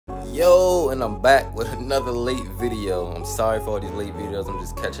Yo, and I'm back with another late video. I'm sorry for all these late videos, I'm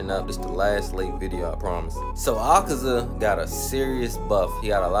just catching up. This is the last late video, I promise. So Akaza got a serious buff. He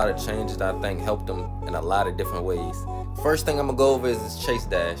got a lot of changes that I think helped him in a lot of different ways. First thing I'm gonna go over is his chase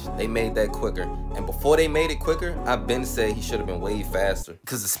dash. They made that quicker. And before they made it quicker, I've been saying he should have been way faster.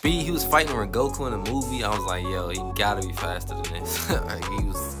 Cause the speed he was fighting Rengoku in the movie, I was like, yo, he gotta be faster than this. Like, he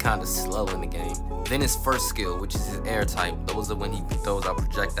was kinda slow in the game. Then his first skill, which is his air type. Those are when he throws out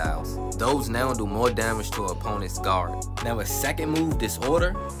projectiles. Those now do more damage to an opponent's guard. Now his second move,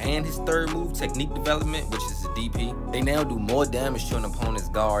 Disorder, and his third move, Technique Development, which is his DP, they now do more damage to an opponent's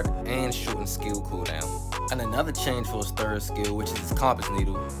guard and shorten skill cooldown. And another change for his third skill, which is his Compass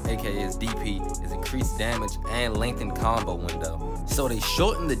Needle, aka his DP, is increased damage and lengthened combo window. So they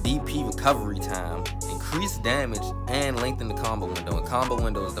shorten the DP recovery time, increase damage, and lengthen the combo window. And combo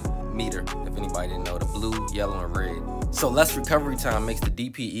window is the meter, if anybody didn't know, the blue, yellow, and red. So less recovery time makes the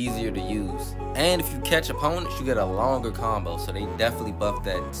DP easier to use. And if you catch opponents, you get a longer combo, so they definitely buff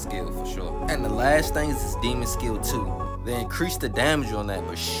that skill for sure. And the last thing is his Demon skill 2. They increase the damage on that,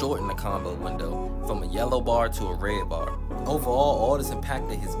 but shorten the combo window from a yellow bar to a red bar. Overall, all this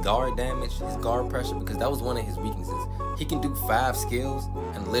impacted his guard damage, his guard pressure, because that was one of his weaknesses. He can do 5 skills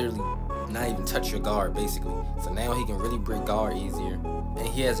and literally not even touch your guard, basically. So now he can really break guard easier. And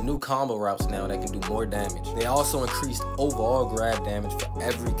he has new combo routes now that can do more damage. They also increased overall grab damage for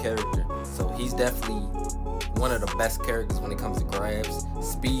every character. So he's definitely one of the best characters when it comes to grabs,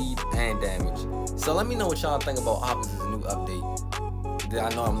 speed, and damage. So let me know what y'all think about Akaza's new update. I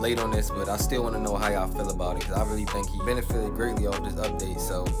know I'm late on this, but I still want to know how y'all feel about it, because I really think he benefited greatly off this update.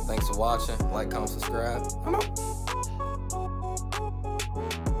 So thanks for watching. Like, comment, subscribe. I'm out.